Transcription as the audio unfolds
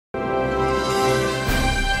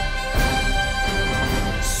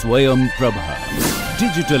Swayam Prabha.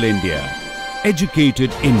 Digital India.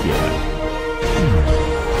 Educated India.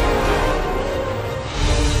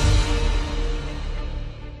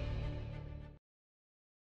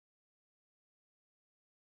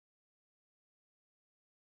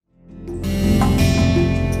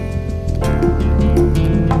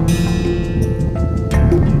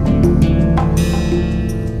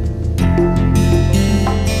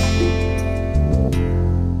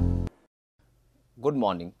 Good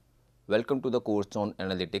morning. Welcome to the course on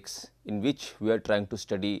analytics, in which we are trying to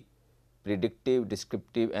study predictive,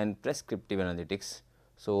 descriptive and prescriptive analytics.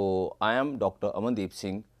 So, I am Dr. Amandeep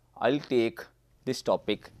Singh. I will take this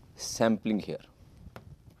topic sampling here.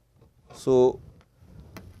 So,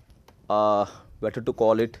 better to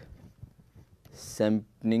call it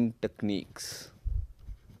sampling techniques.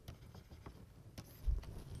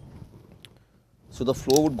 So, the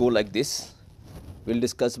flow would go like this. We will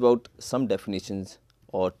discuss about some definitions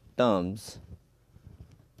or terms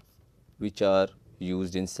which are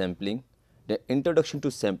used in sampling, the introduction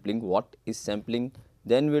to sampling, what is sampling,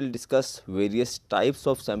 then we will discuss various types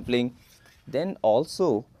of sampling, then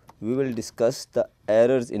also we will discuss the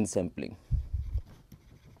errors in sampling.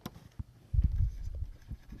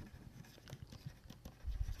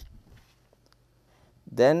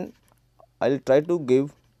 Then I will try to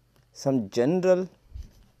give some general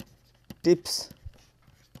tips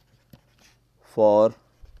for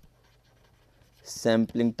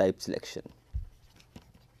sampling type selection.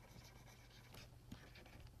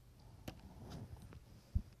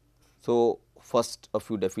 So, first a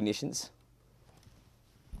few definitions.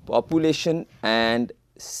 Population and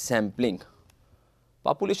sampling.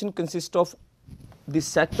 Population consists of the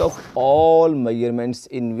set of all measurements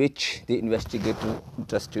in which the investigator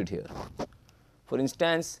interested here. For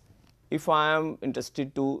instance, if I am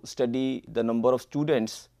interested to study the number of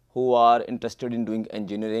students who are interested in doing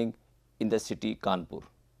engineering in the city Kanpur.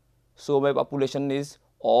 So, my population is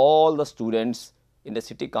all the students in the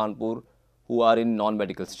city Kanpur who are in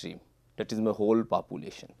non-medical stream, that is my whole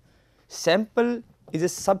population. Sample is a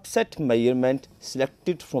subset measurement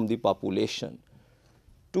selected from the population.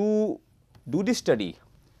 To do this study,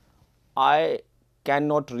 I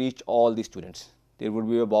cannot reach all the students, there would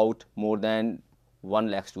be about more than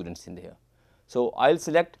 1 lakh students in there. So, I will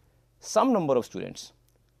select some number of students.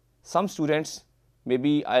 Some students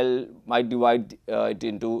maybe might divide it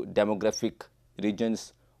into demographic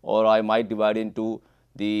regions, or I might divide into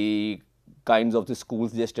the kinds of the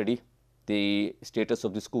schools they study, the status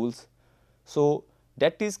of the schools. So,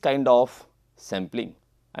 that is kind of sampling.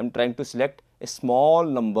 I am trying to select a small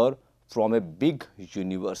number from a big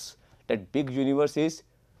universe. That big universe is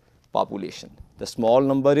population, the small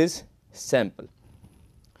number is sample.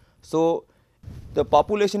 So, the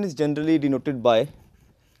population is generally denoted by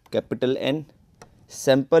capital N,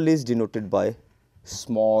 sample is denoted by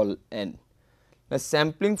small n. Now,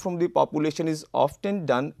 sampling from the population is often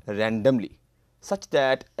done randomly, such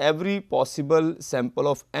that every possible sample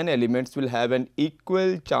of n elements will have an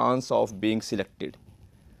equal chance of being selected.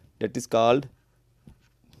 That is called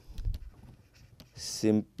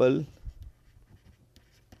simple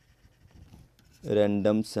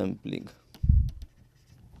random sampling.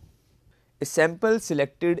 A sample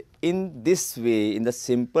selected in this way, in the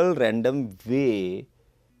simple random way,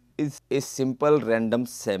 is a simple random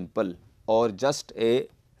sample or just a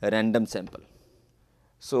random sample.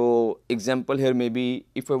 So, example here may be,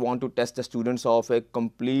 if I want to test the students of a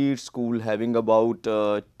complete school having about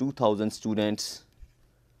 2000 students,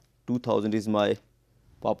 2000 is my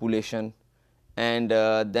population, and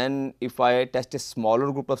then if I test a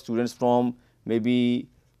smaller group of students from maybe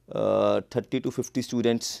 30 to 50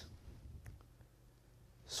 students.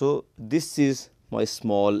 So, this is my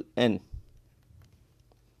small n.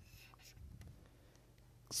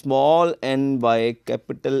 Small n by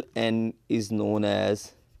capital N is known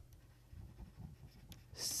as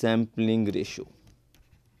sampling ratio.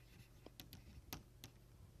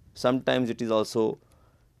 Sometimes it is also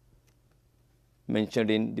mentioned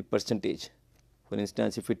in the percentage. For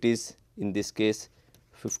instance, if it is in this case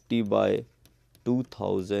 50 by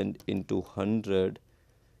 2000 into 100,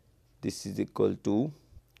 this is equal to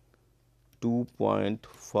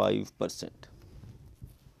 2.5%.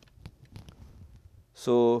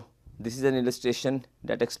 So, this is an illustration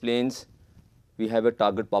that explains we have a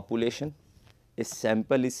target population, a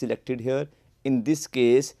sample is selected here. In this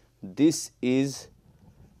case, this is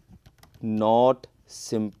not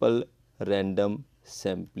simple random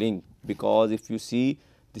sampling, because if you see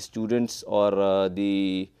the students or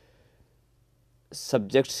the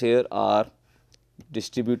subjects here are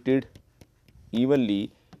distributed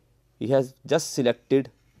evenly, he has just selected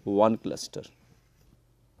one cluster.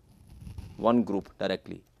 one group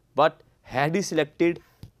directly. But had he selected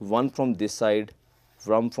one from this side,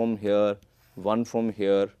 one from here, one from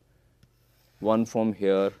here, one from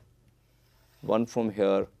here, one from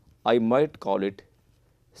here, I might call it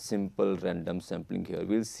simple random sampling here.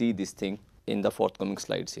 We will see this thing in the forthcoming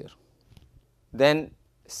slides here. Then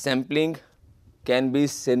sampling can be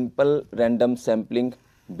simple random sampling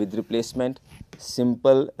with replacement,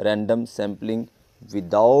 simple random sampling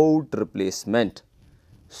without replacement.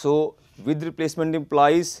 So, with replacement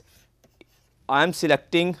implies I am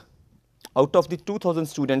selecting out of the 2000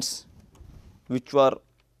 students which were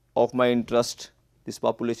of my interest, this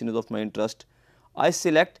population is of my interest, I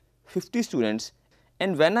select 50 students,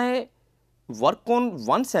 and when I work on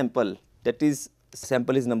one sample, that is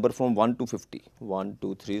sample is number from 1 to 50, 1,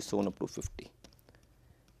 2, 3, so on up to 50.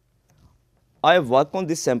 I work on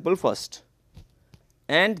this sample first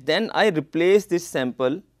and then I replace this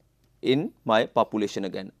sample in my population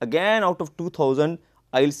again. Again out of 2000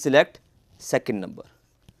 I will select second number.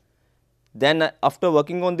 Then after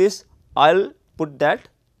working on this I will put that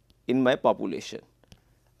in my population.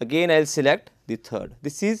 Again I will select the third.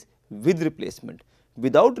 This is with replacement.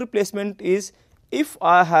 Without replacement is if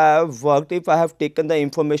I have worked, if I have taken the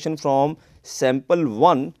information from sample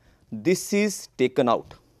 1, this is taken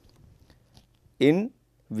out. In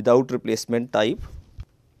without replacement type,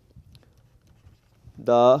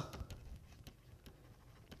 the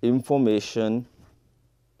information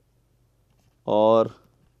or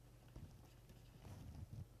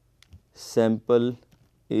sample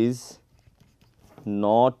is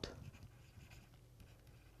not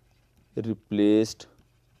replaced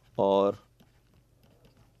or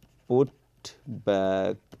put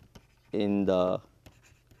back in the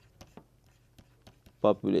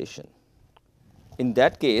population. In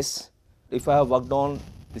that case, if I have worked on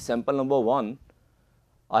the sample number 1,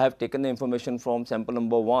 I have taken the information from sample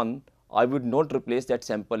number 1, I would not replace that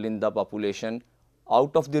sample in the population.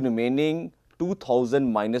 Out of the remaining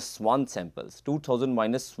 2000 minus 1 samples, 2000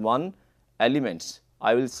 minus 1 elements,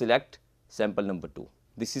 I will select sample number 2.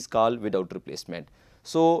 This is called without replacement.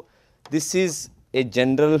 So, this is a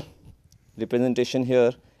general representation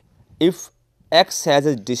here. If x has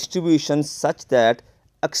a distribution such that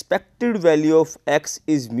expected value of x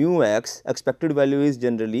is mu x, expected value is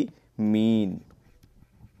generally mean,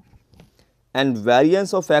 and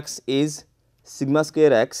variance of x is sigma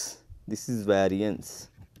square x, this is variance.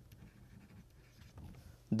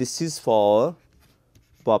 This is for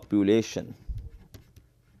population.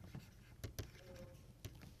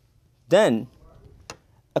 Then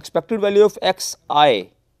expected value of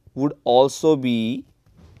xi would also be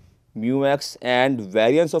mu x and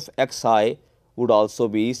variance of xi would also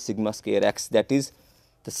be sigma square x, that is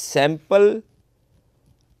the sample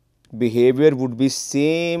behavior would be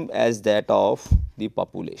same as that of the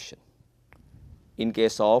population in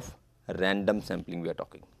case of random sampling we are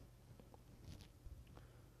talking.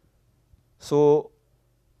 So,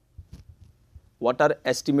 what are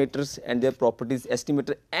estimators and their properties?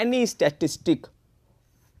 Estimator, any statistic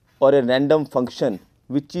or a random function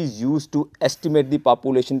which is used to estimate the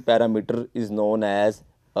population parameter is known as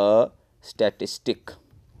a statistic.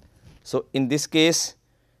 So, in this case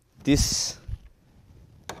this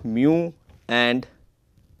mu and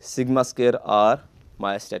sigma square are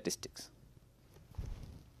my statistics.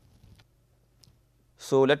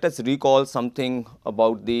 So, let us recall something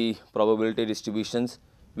about the probability distributions.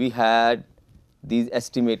 We had these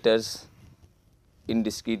estimators in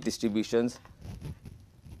discrete distributions.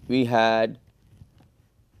 We had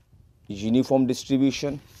uniform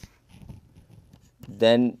distribution,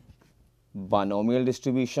 then binomial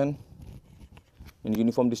distribution. In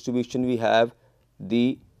uniform distribution we have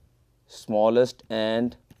the smallest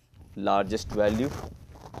and largest value.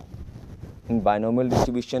 In binomial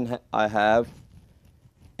distribution I have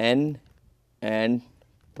n and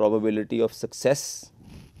probability of success,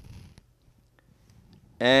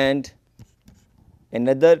 and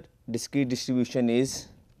another discrete distribution is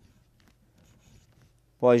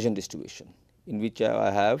Poisson distribution, in which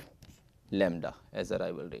I have lambda as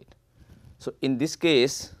arrival rate. So, in this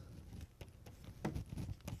case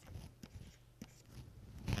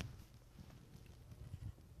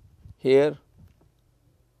here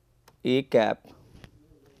A cap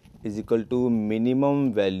is equal to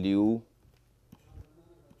minimum value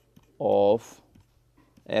of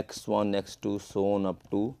x1, x2, so on up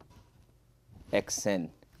to xn,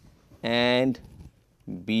 and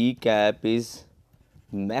B cap is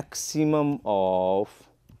maximum of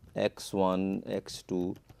x1,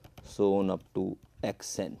 x2, so on up to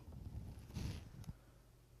xn.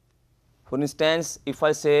 For instance, if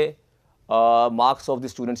I say marks of the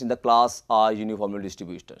students in the class are uniformly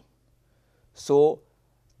distributed. So,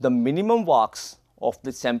 the minimum marks of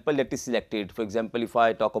the sample that is selected, for example, if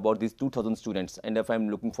I talk about these 2000 students and if I am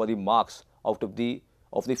looking for the marks out of the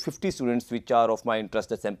 50 students which are of my interest,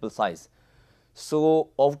 the sample size. So,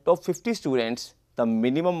 out of 50 students, the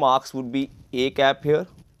minimum marks would be A cap here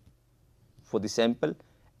for the sample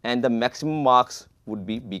and the maximum marks would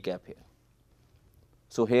be B cap here.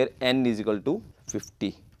 So, here n is equal to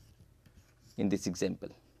 50 in this example.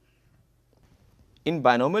 In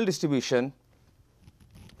binomial distribution,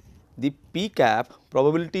 the P cap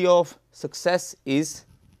probability of success is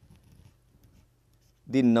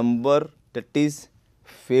the number that is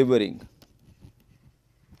favoring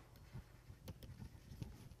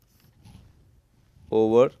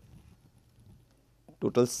over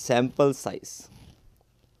total sample size.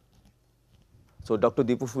 So, Dr.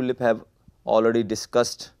 Deepu Philip have already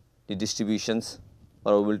discussed the distributions,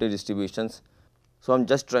 probability distributions. So, I am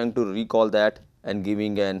just trying to recall that and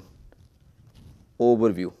giving an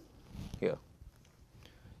overview here.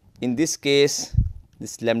 In this case,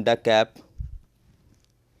 this lambda cap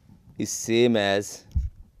is same as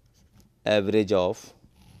average of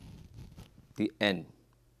the n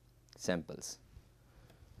samples.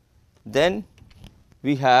 Then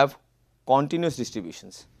we have continuous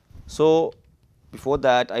distributions. So, before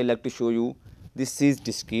that I would like to show you this is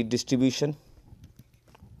discrete distribution,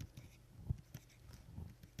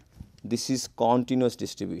 this is continuous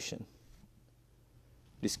distribution.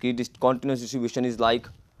 Continuous distribution is like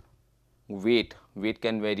weight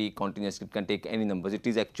can vary, continuous, it can take any numbers. It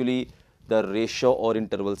is actually the ratio or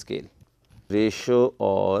interval scale, ratio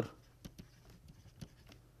or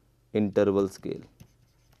interval scale.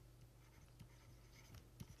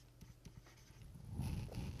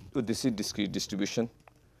 So, this is discrete distribution,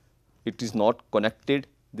 it is not connected,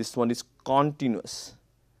 this one is continuous,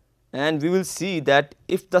 and we will see that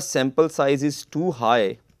if the sample size is too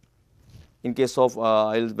high, in case of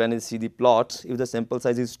when I see the plots, if the sample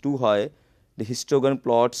size is too high, the histogram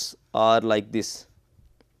plots are like this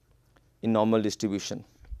in normal distribution.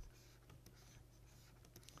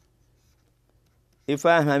 If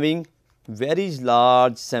I am having very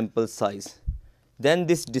large sample size, then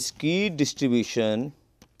this discrete distribution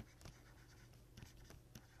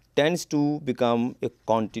tends to become a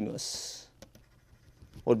continuous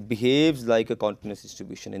or behaves like a continuous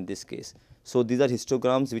distribution in this case. So, these are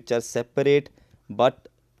histograms which are separate, but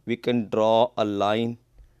we can draw a line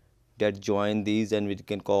that join these and we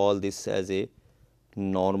can call this as a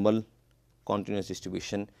normal continuous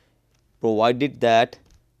distribution, provided that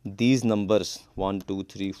these numbers 1, 2,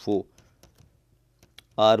 3, 4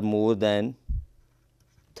 are more than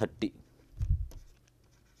 30.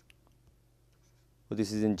 So,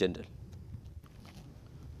 this is in general.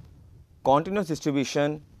 Continuous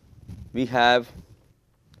distribution, we have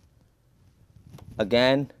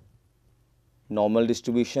again normal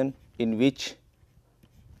distribution in which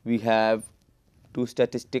we have two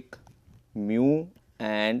statistics mu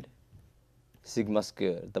and sigma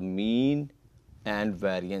square, the mean and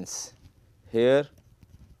variance. Here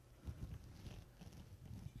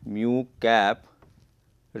mu cap,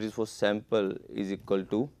 that is for sample, is equal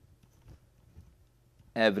to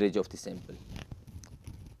average of the sample,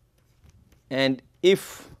 and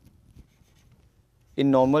if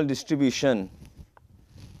in normal distribution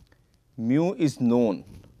mu is known,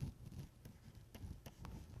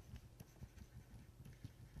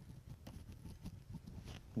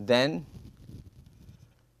 then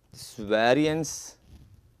this variance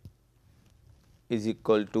is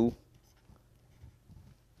equal to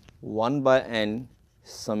 1 by n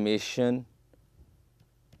summation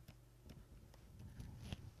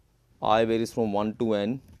I varies from 1 to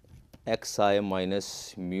n xi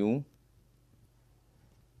minus mu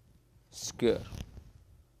square.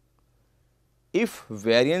 If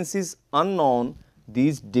variance is unknown,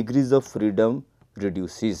 these degrees of freedom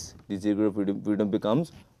reduces, this degree of freedom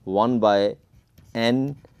becomes 1 by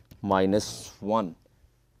n minus 1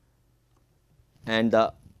 and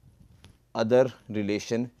the other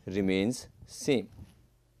relation remains same.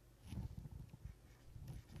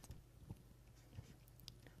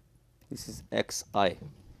 This is xi.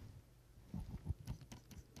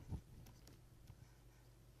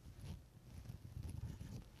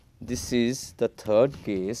 This is the third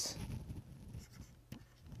case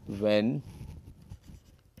when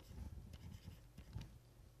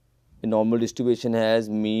a normal distribution has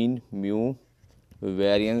mean mu,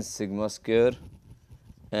 variance sigma square,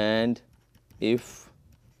 and if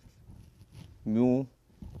mu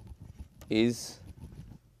is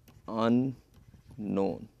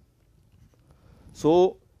unknown.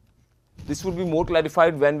 So, this would be more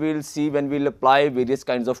clarified when we will see, when we will apply various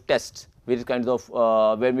kinds of tests various kinds of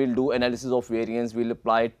when we will do analysis of variance, we will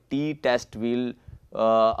apply t-test, we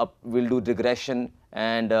will do regression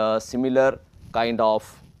and similar kind of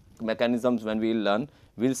mechanisms. When we will learn,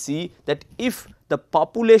 we will see that if the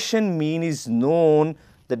population mean is known,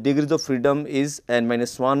 the degrees of freedom is n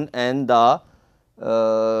minus 1 and the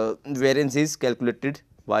variance is calculated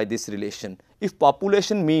by this relation. If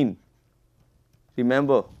population mean,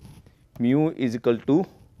 remember mu is equal to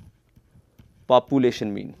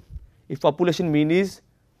population mean. If population mean is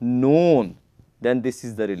known, then this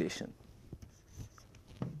is the relation.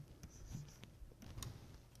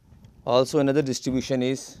 Also another distribution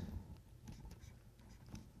is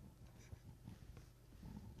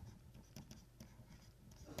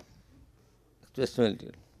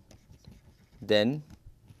then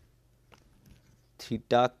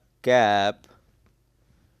theta cap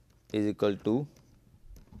is equal to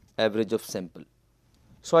average of sample.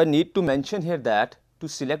 So, I need to mention here that to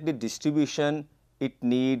select the distribution, it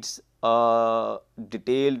needs a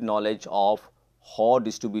detailed knowledge of how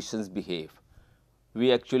distributions behave.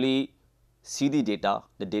 We actually see the data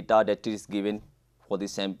that is given for the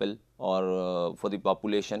sample or for the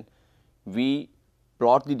population. We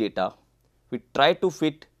plot the data, we try to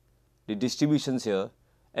fit the distributions here,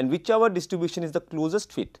 and whichever distribution is the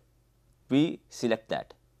closest fit, we select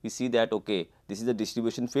that. We see that okay, this is the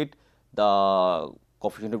distribution fit, the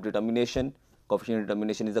coefficient of determination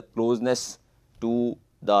is the closeness to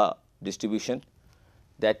the distribution,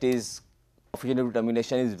 that is coefficient of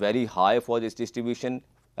determination is very high for this distribution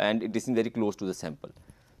and it is very close to the sample.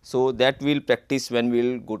 So, that we will practice when we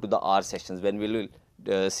will go to the R sessions, when we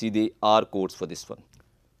will see the R codes for this one.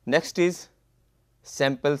 Next is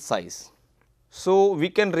sample size. So, we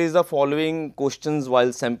can raise the following questions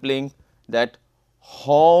while sampling, that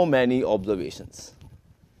how many observations.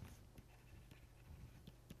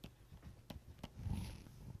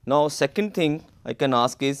 Now, second thing I can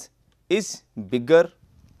ask is bigger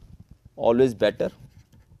always better?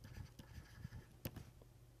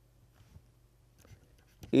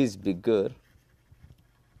 Is bigger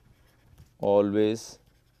always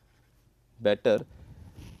better?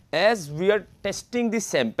 As we are testing the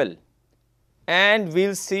sample and we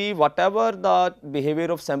will see whatever the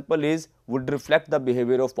behavior of sample is would reflect the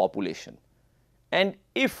behavior of population, and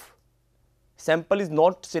if sample is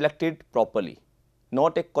not selected properly,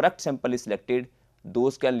 not a correct sample is selected,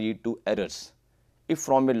 those can lead to errors. If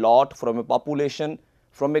from a lot, from a population,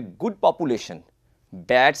 from a good population,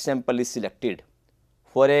 bad sample is selected,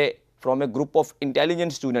 from a group of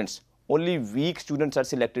intelligent students, only weak students are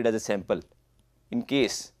selected as a sample in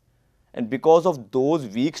case, and because of those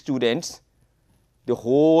weak students, the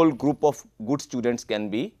whole group of good students can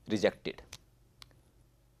be rejected.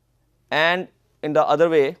 And in the other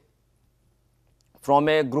way, from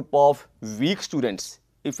a group of weak students,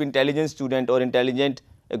 if intelligent student or intelligent,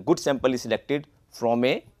 a good sample is selected from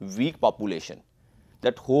a weak population,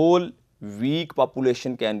 that whole weak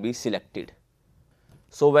population can be selected.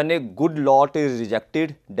 So, when a good lot is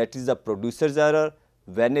rejected, that is the producer's error.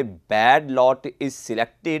 When a bad lot is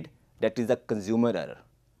selected, that is the consumer error.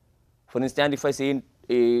 For instance, if I say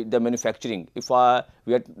in the manufacturing, if we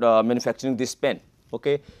are manufacturing this pen,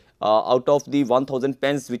 okay, out of the 1000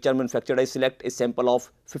 pens which are manufactured, I select a sample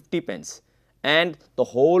of 50 pens and the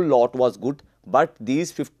whole lot was good, but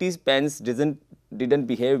these 50 pens didn't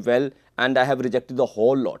behave well and I have rejected the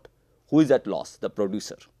whole lot. Who is at loss? The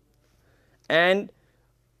producer. And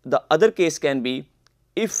the other case can be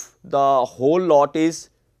if the whole lot is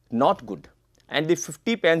not good and the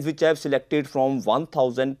 50 pens which I have selected from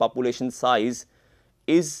 1000 population size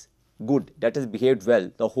is good, that has behaved well,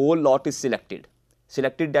 the whole lot is selected.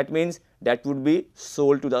 Selected, that means that would be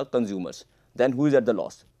sold to the consumers. Then who is at the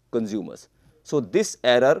loss? Consumers. So, this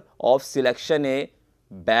error of selection a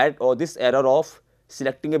bad, or this error of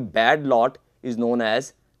selecting a bad lot is known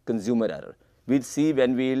as consumer error. We will see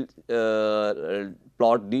when we will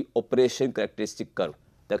plot the operation characteristic curve,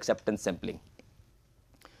 the acceptance sampling.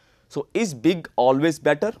 So, is big always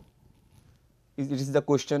better? This is the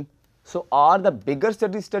question. So, are the bigger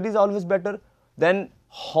studies always better? Then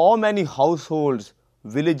how many households,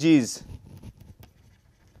 villages,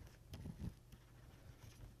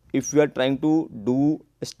 if we are trying to do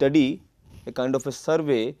a study, a kind of a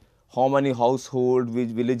survey, how many household, which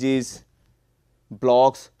villages,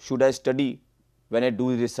 blocks should I study when I do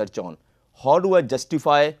research on? How do I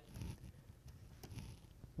justify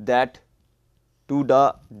that to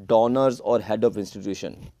the donors or head of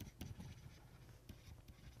institution?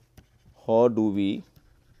 How do we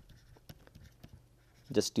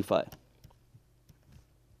justify?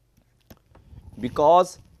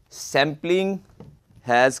 Because sampling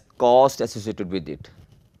has cost associated with it.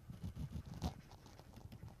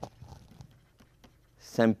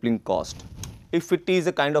 sampling cost. If it is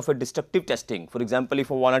a kind of a destructive testing, for example,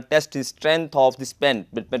 if I want to test the strength of this pen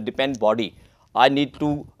body, I need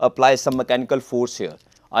to apply some mechanical force here.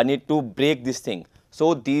 I need to break this thing.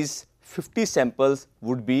 So, these 50 samples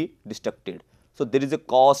would be destructed. So, there is a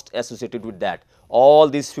cost associated with that. All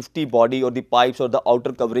these 50 body or the pipes or the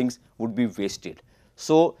outer coverings would be wasted.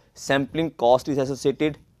 So, sampling cost is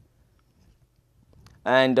associated,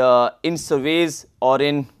 and in surveys or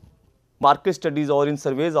in market studies or in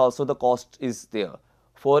surveys also the cost is there.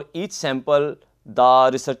 For each sample, the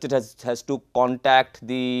researcher has to contact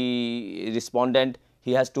the respondent,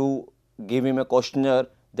 he has to give him a questionnaire,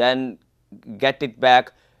 then get it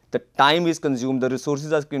back, the time is consumed, the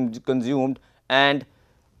resources are consumed, and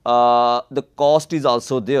the cost is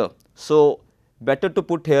also there. So, better to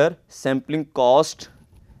put here sampling cost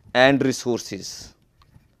and resources.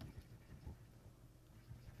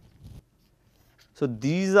 So,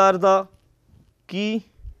 these are the key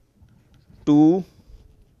to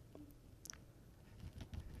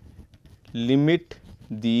limit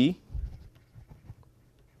the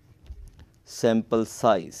sample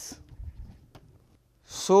size.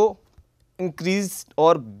 So, increased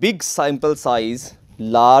or big sample size,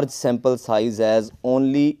 large sample size has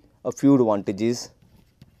only a few advantages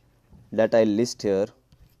that I list here.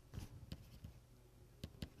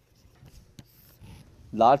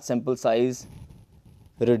 Large sample size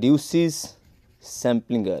reduces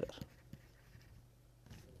sampling error.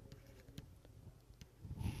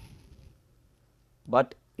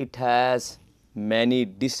 But it has many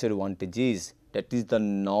disadvantages, that is the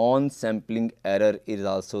non-sampling error is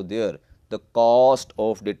also there. The cost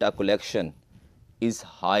of data collection is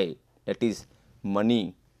high, that is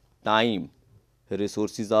money, time,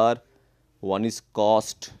 resources are, one is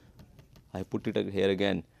cost, I put it here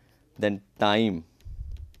again, then time,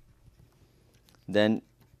 then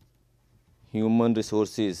human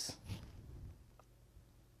resources,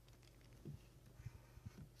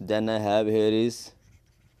 then I have here is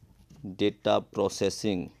data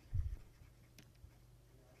processing.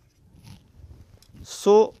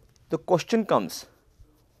 So, the question comes,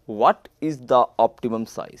 what is the optimum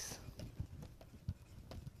size?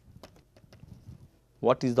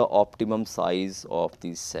 What is the optimum size of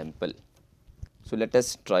the sample? So, let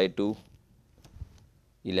us try to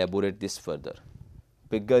elaborate this further.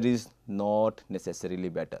 Bigger is not necessarily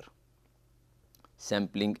better.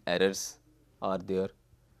 Sampling errors are there.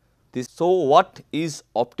 So, what is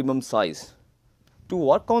optimum size? To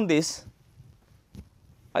work on this,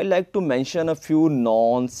 I like to mention a few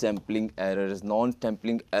non-sampling errors.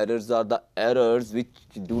 Non-sampling errors are the errors which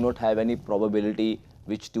do not have any probability,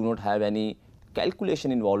 which do not have any calculation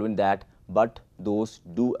involved in that, but those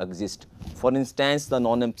do exist. For instance, the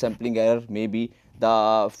non-sampling error may be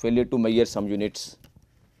the failure to measure some units.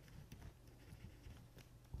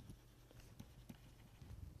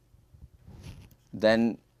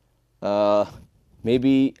 Then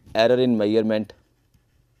maybe error in measurement.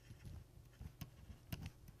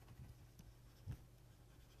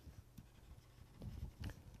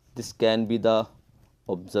 This can be the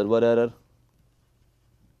observer error,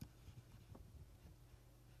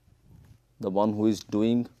 the one who is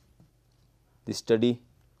doing the study,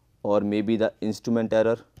 or maybe the instrument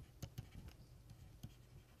error.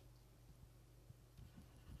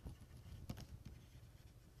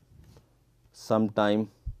 Sometime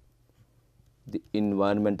the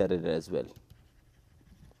environment error as well.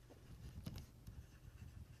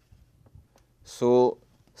 So,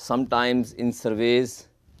 sometimes in surveys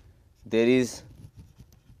there is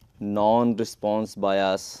non-response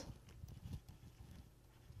bias.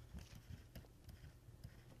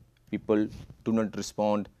 People do not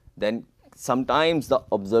respond. Then sometimes the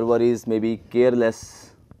observer is maybe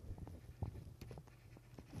careless,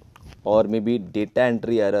 or maybe data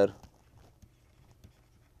entry error,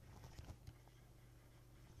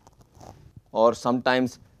 or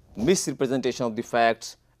sometimes misrepresentation of the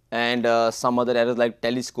facts, and some other errors like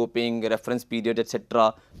telescoping, reference period,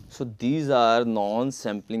 etc. So, these are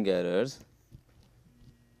non-sampling errors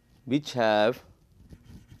which have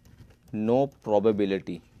no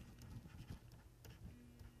probability.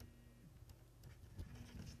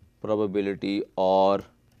 Or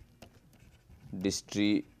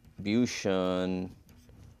distribution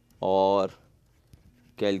or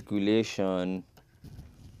calculation,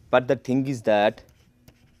 but the thing is that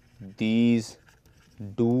these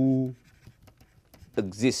do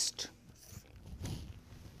exist.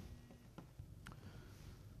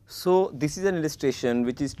 So, this is an illustration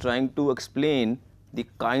which is trying to explain the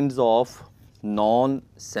kinds of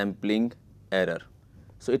non-sampling error.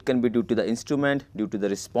 So, it can be due to the instrument, due to the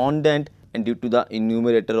respondent, and due to the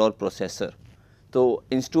enumerator or processor. So,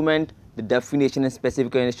 instrument, the definition and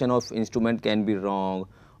specification of instrument can be wrong,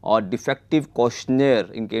 or defective questionnaire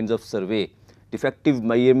in case of survey, defective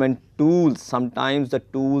measurement tools. Sometimes the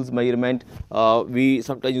tools measurement, we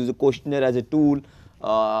sometimes use a questionnaire as a tool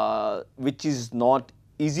which is not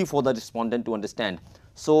easy for the respondent to understand.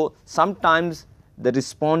 So, sometimes the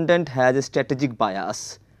respondent has a strategic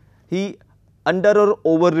bias, he under or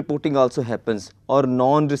over reporting also happens, or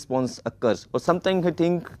non-response occurs, or sometimes he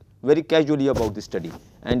think very casually about the study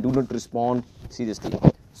and do not respond seriously.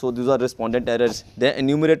 So, these are respondent errors. The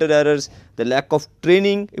enumerator errors, the lack of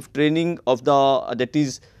training, if training of the that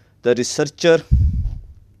is the researcher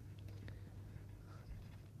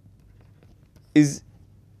is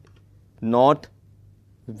not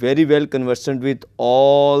very well conversant with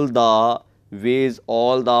all the ways,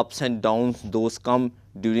 all the ups and downs those come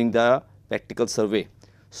during the practical survey.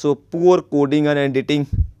 So, poor coding and editing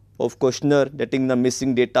of questionnaire, getting the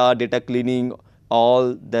missing data, data cleaning,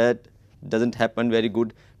 all that does not happen very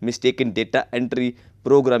good, mistaken data entry,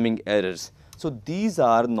 programming errors. So, these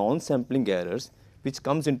are non-sampling errors which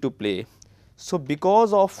comes into play. So,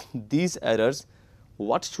 because of these errors,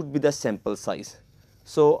 what should be the sample size?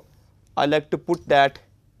 So, I like to put that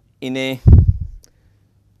in a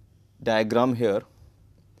diagram here.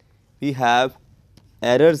 We have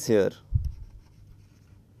errors here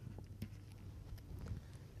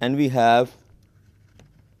and we have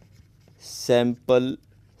sample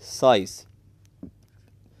size.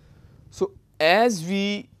 So, as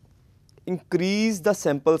we increase the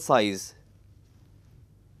sample size,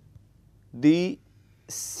 the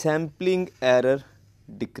sampling error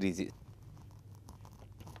decreases.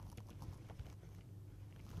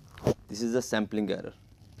 This is the sampling error,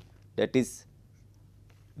 that is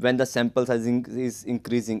when the sample size is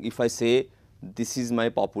increasing. If I say this is my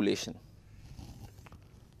population,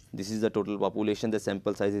 this is the total population, the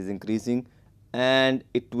sample size is increasing and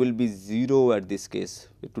it will be 0 at this case,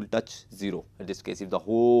 it will touch 0 at this case if the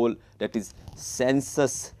whole, that is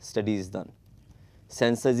census study is done.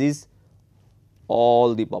 Census is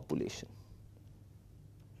all the population,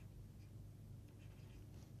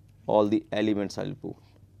 all the elements I will put,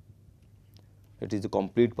 it is the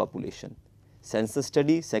complete population. Census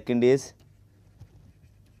study, second is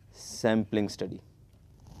sampling study.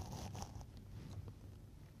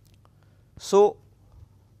 So,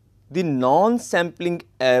 the non-sampling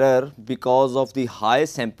error because of the high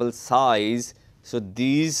sample size, so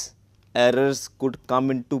these errors could come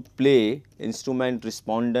into play, instrument,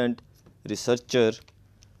 respondent, researcher,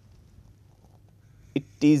 it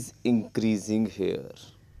is increasing here.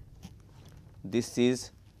 This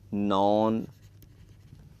is non-sampling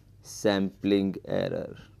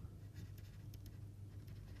error.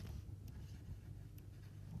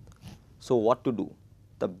 So, what to do?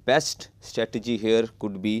 The best strategy here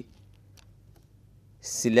could be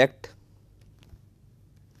select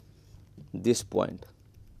this point.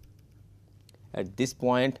 At this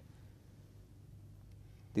point,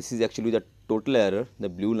 this is actually the total error, the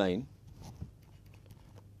blue line.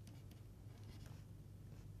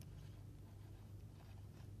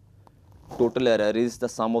 Total error is the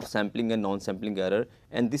sum of sampling and non-sampling error,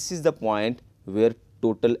 and this is the point where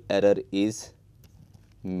total error is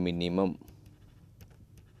minimum.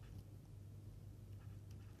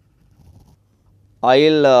 I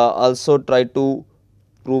will also try to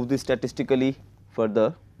prove this statistically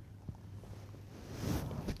further,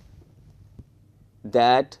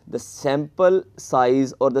 that the sample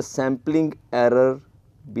size or the sampling error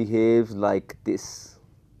behaves like this.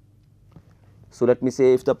 So, let me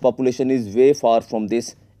say if the population is way far from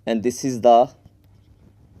this and this is the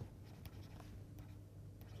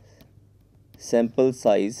sample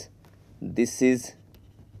size, this is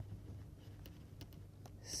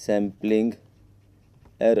sampling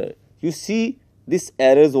error. You see this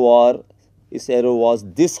error was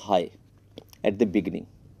this high at the beginning.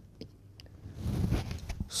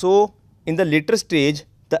 So, in the later stage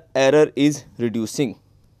the error is reducing.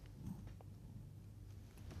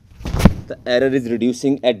 The error is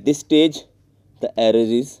reducing. At this stage the error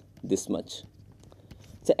is this much.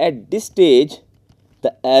 So, at this stage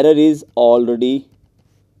the error is already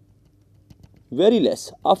very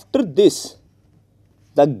less. After this,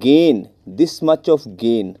 the gain, this much of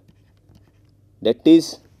gain, that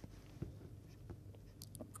is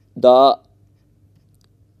the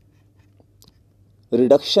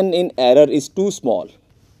reduction in error is too small.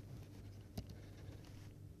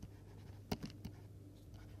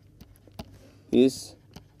 Is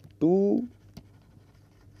too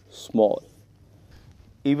small.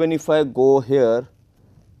 Even if I go here,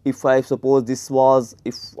 if I suppose this was,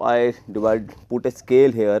 if I put a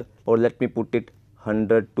scale here, or let me put it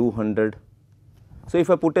 100, 200, So, if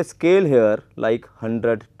I put a scale here like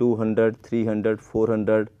 100, 200, 300,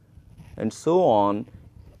 400 and so on,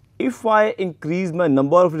 if I increase my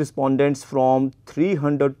number of respondents from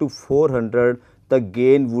 300 to 400, the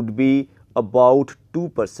gain would be about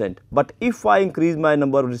 2%. But if I increase my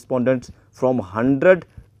number of respondents from 100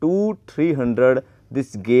 to 300,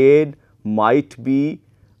 this gain might be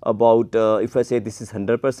about, if I say this is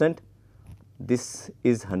 100%, this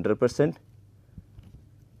is 100%,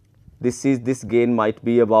 this gain might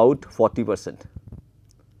be about 40%.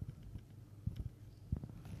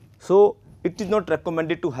 So, it is not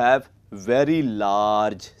recommended to have very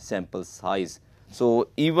large sample size. So,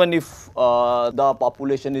 even if the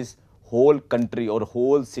population is whole country or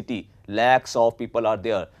whole city, lakhs of people are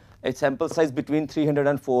there, a sample size between 300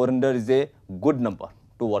 and 400 is a good number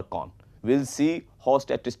to work on. We will see how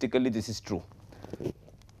statistically this is true.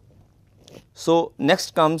 So,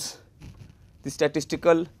 next comes the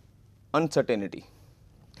statistical uncertainty.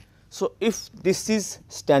 So, if this is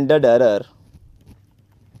standard error,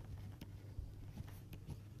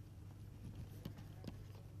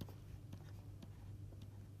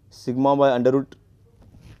 sigma by under root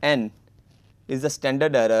n is the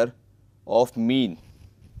standard error of mean.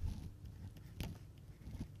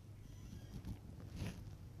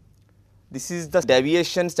 This is the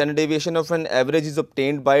deviation, standard deviation of an average is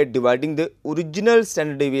obtained by dividing the original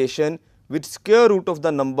standard deviation with square root of the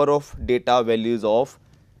number of data values of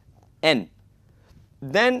n.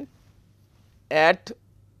 Then at,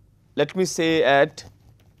 let me say at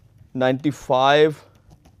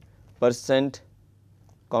 95%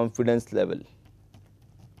 confidence level,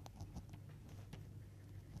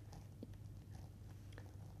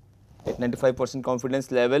 at 95% confidence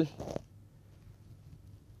level,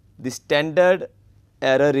 the standard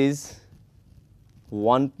error is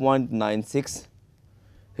 1.96.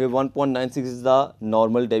 Here 1.96 is the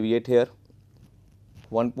normal deviate here,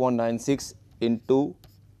 1.96 into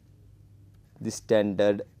the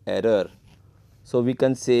standard error. So, we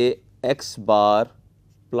can say x bar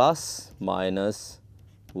plus minus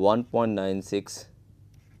 1.96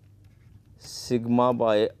 sigma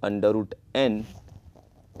by under root n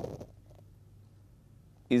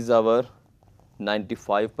is our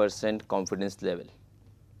 95% confidence level.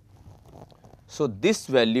 So, this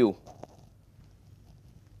value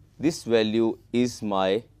is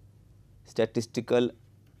my statistical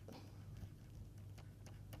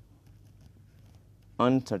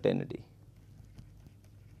uncertainty.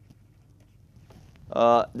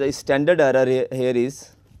 The standard error here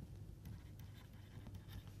is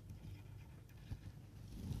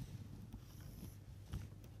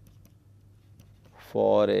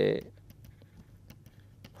for a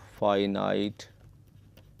finite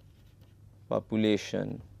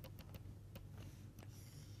population,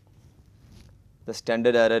 the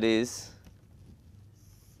standard error is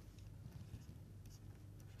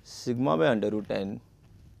sigma by under root n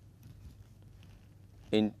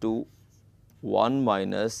into 1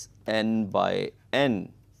 minus n by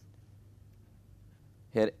n.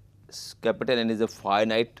 Here capital N is a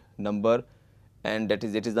finite number and that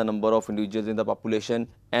is the number of individuals in the population,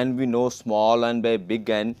 and we know small n by big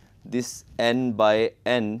N. This n by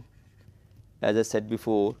n, as I said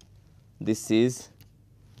before, this is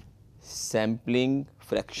sampling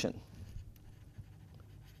fraction.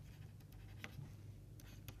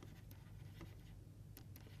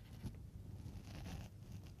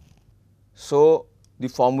 So, the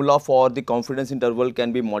formula for the confidence interval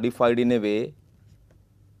can be modified in a way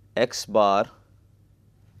x bar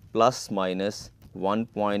plus minus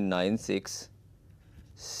 1.96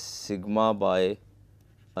 sigma by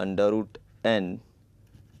under root n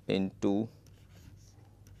into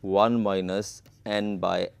 1 minus n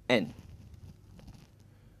by n.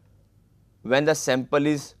 When the sample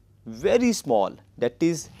is very small, that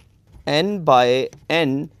is n by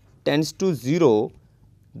n tends to 0,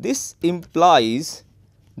 this implies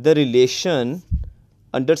the relation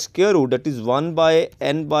under square root, that is 1 by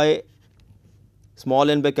n by small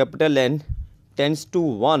n by capital N tends to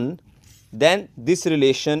 1, then this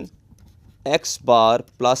relation x bar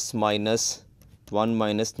plus minus 1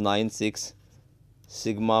 minus 96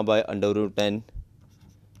 sigma by under root n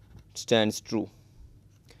stands true.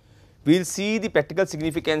 We will see the practical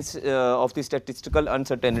significance of the statistical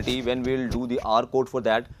uncertainty when we will do the R code for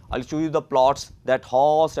that. I will show you the plots that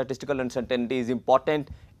how statistical uncertainty is important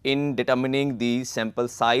in determining the sample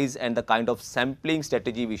size and the kind of sampling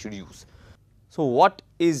strategy we should use. So, what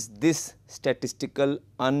is this statistical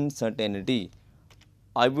uncertainty?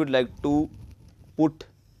 I would like to put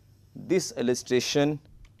this illustration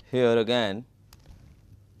here again.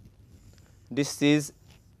 This is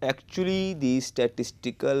actually the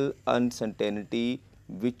statistical uncertainty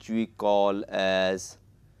which we call as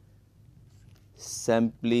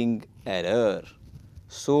sampling error.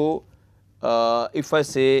 So, if I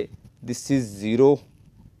say this is 0,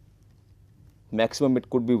 maximum it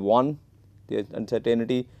could be 1, the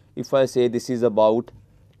uncertainty. If I say this is about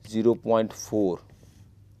 0.4,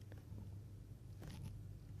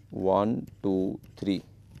 1, 2, 3,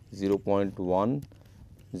 0.1,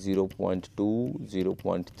 0.2,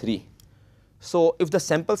 0.3. So, if the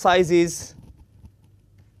sample size is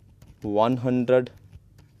 100,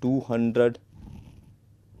 200,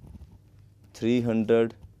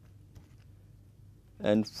 300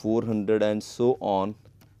 and 400 and so on.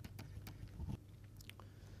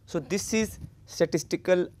 So, this is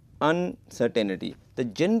statistical uncertainty. The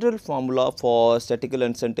general formula for statistical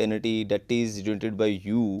uncertainty that is denoted by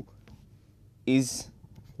U is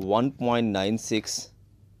 1.96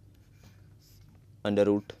 under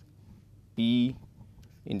root P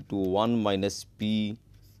into 1 minus P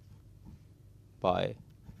by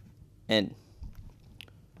N.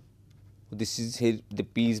 This is here the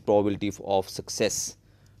P is probability of success.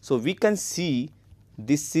 So, we can see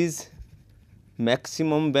this is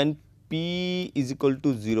maximum when P is equal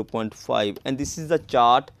to 0.5, and this is the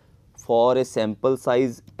chart for a sample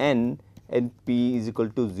size N and P is equal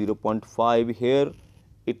to 0.5. Here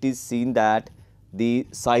it is seen that the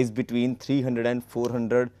size between 300 and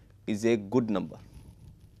 400 is a good number.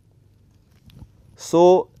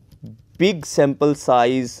 So, big sample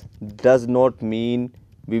size does not mean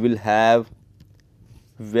we will have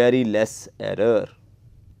very less error.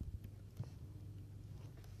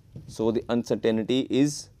 So, the uncertainty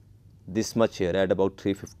is this much here at about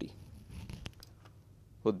 350.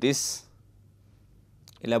 So, this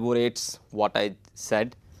elaborates what I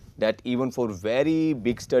said, that even for very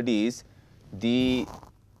big studies the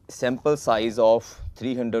sample size of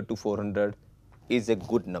 300 to 400 is a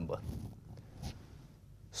good number.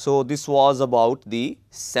 So, this was about the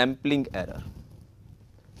sampling error.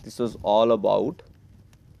 This was all about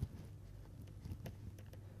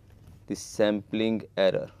the sampling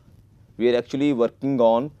error. We are actually working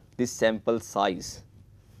on this sample size.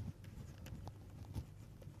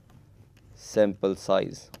 Sample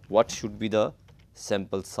size. What should be the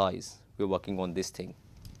sample size? We are working on this thing.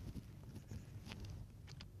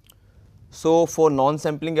 So, for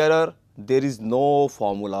non-sampling error, there is no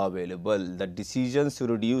formula available. The decisions to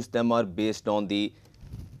reduce them are based on the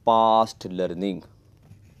past learning.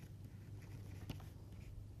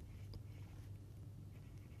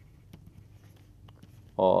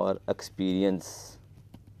 Or experience.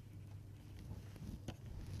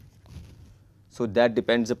 So, that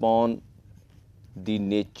depends upon the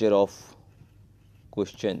nature of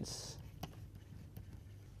questions.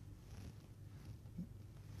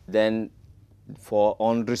 Then for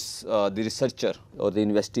the researcher or the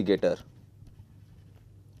investigator,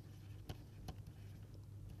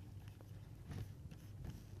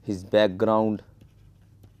 his background,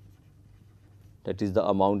 that is the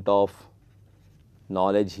amount of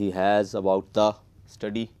knowledge he has about the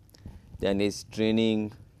study, then his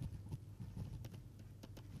training,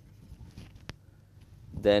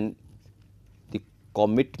 then the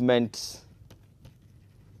commitments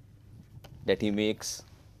that he makes.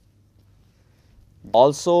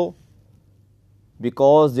 Also,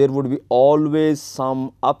 because there would be always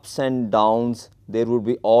some ups and downs, there would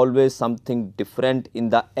be always something different in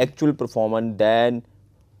the actual performance than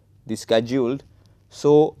the scheduled.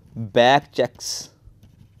 So, back checks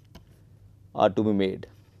are to be made.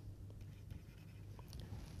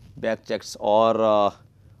 Back checks, or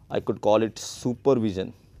I could call it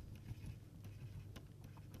supervision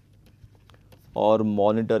or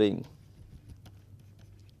monitoring.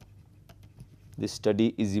 This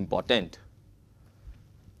study is important.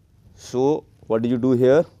 So, what do you do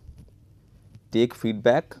here? Take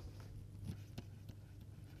feedback,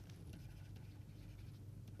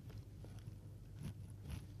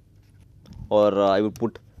 or I would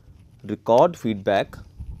put record feedback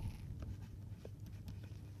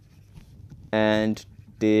and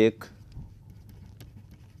take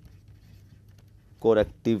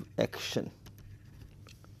corrective action.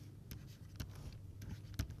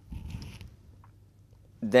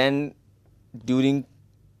 Then during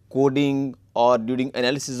coding or during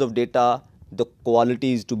analysis of data, the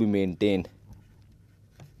quality is to be maintained.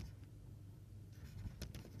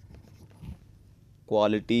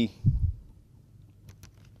 Quality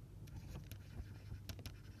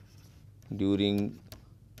during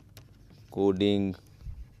coding,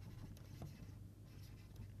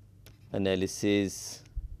 analysis,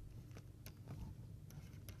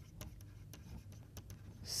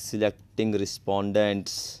 selecting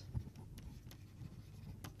respondents,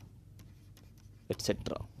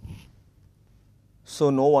 etc. So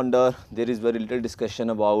no wonder there is very little discussion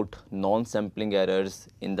about non-sampling errors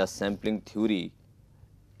in the sampling theory.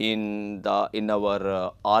 In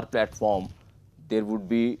our R platform, there would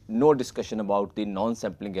be no discussion about the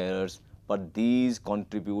non-sampling errors, but these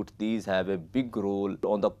contribute, these have a big role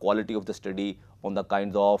on the quality of the study, on the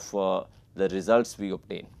kinds of the results we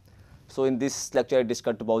obtain. So in this lecture, I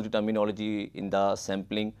discussed about the terminology in the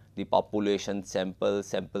sampling, the population, sample,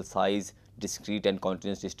 sample size, discrete and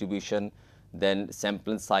continuous distribution. Then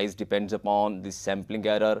sample size depends upon the sampling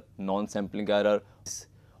error, non-sampling error.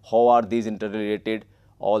 How are these interrelated?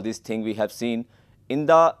 All these things we have seen. In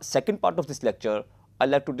the second part of this lecture, I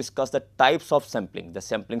like to discuss the types of sampling, the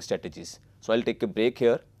sampling strategies. So I'll take a break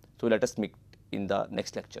here. So let us meet in the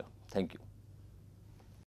next lecture. Thank you.